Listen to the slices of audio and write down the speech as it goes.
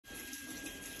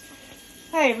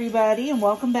Hi everybody, and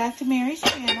welcome back to Mary's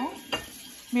channel.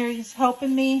 Mary's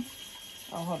helping me,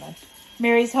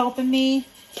 Mary's helping me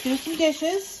do some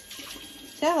dishes.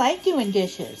 So I like doing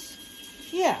dishes.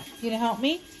 Yeah, you gonna help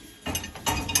me?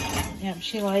 Yep,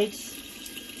 she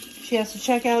has to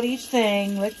check out each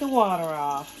thing, lick the water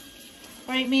off.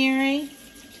 Right, Mary?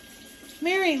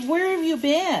 Mary, where have you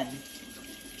been?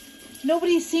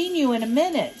 Nobody's seen you in a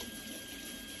minute.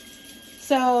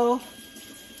 So,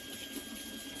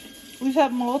 we've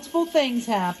had multiple things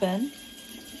happen.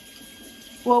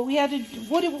 Well, we had to,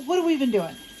 what have we been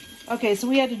doing? Okay, so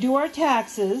we had to do our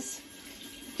taxes.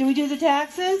 Did we do the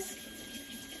taxes?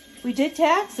 We did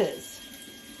taxes.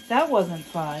 That wasn't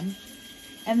fun.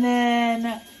 And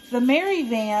then the Mary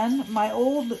van, my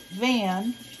old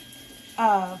van,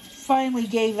 finally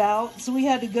gave out. So we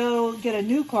had to go get a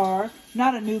new car.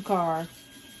 Not a new car,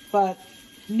 but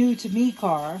new to me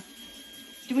car.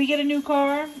 Did we get a new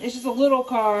car? It's just a little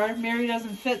car. Mary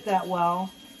doesn't fit that well.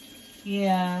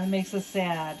 Yeah, it makes us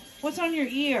sad. What's on your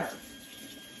ear?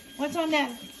 What's on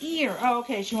that ear? Oh,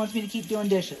 okay. She wants me to keep doing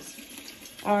dishes.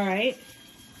 All right.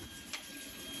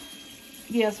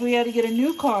 Yes, we had to get a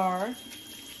new car.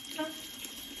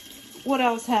 What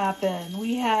else happened?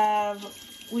 We had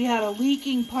a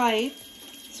leaking pipe,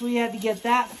 so we had to get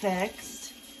that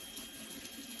fixed.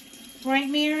 Right,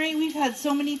 Mary? We've had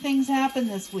so many things happen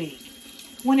this week.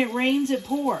 When it rains, it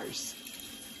pours.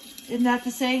 Isn't that the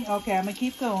saying? Okay, I'm going to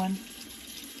keep going.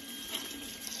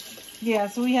 Yeah,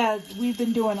 so we've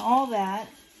been doing all that.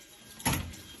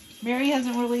 Mary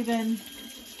hasn't really been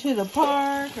to the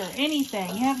park or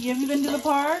anything. Have you been to the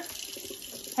park?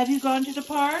 Have you gone to the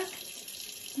park?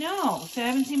 No, so I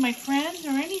haven't seen my friends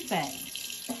or anything.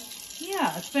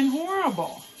 Yeah, it's been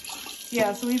horrible.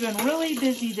 Yeah, so we've been really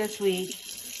busy this week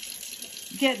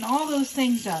getting all those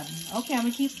things done. Okay, I'm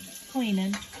going to keep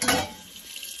cleaning.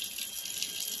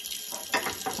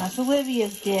 That's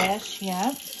Olivia's dish,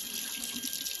 yep.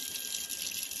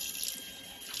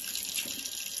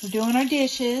 We're doing our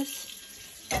dishes.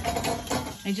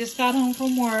 I just got home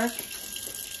from work.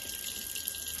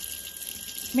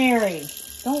 Mary,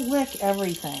 don't lick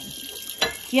everything.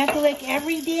 You have to lick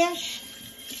every dish?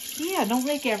 Yeah, don't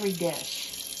lick every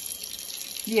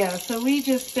dish. Yeah, so we've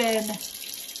just been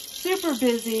super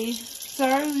busy.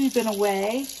 Sorry we've been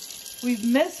away. We've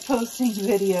missed posting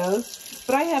videos,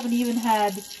 but I haven't even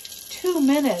had 2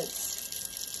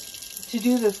 minutes to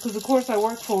do this because, of course, I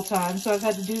work full-time, so I've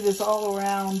had to do this all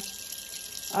around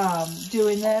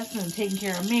doing this and taking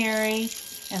care of Mary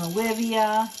and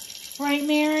Olivia. Right,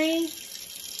 Mary?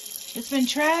 It's been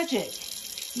tragic.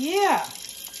 Yeah.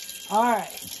 All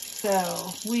right.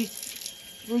 So we're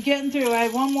getting through. I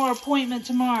have one more appointment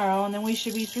tomorrow, and then we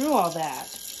should be through all that.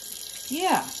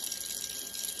 Yeah.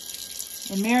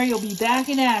 And Mary will be back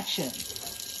in action.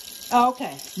 Oh,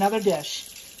 okay, another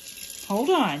dish. Hold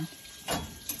on.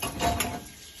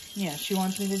 Yeah, she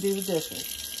wants me to do the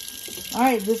dishes. All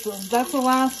right, that's the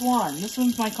last one. This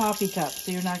one's my coffee cup, so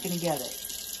you're not going to get it.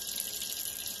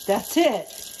 That's it.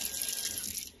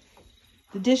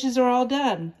 The dishes are all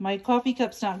done. My coffee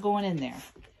cup's not going in there.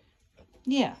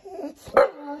 Yeah.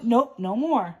 Nope, no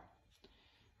more.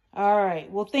 All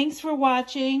right, well, thanks for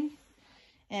watching.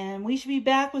 And we should be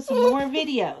back with some more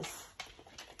videos.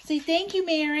 Say thank you,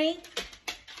 Mary.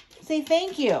 Say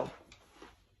thank you.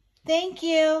 Thank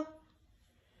you.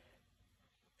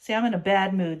 See, I'm in a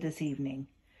bad mood this evening.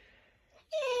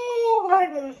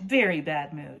 Very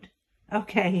bad mood.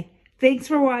 Okay. Thanks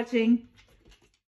for watching.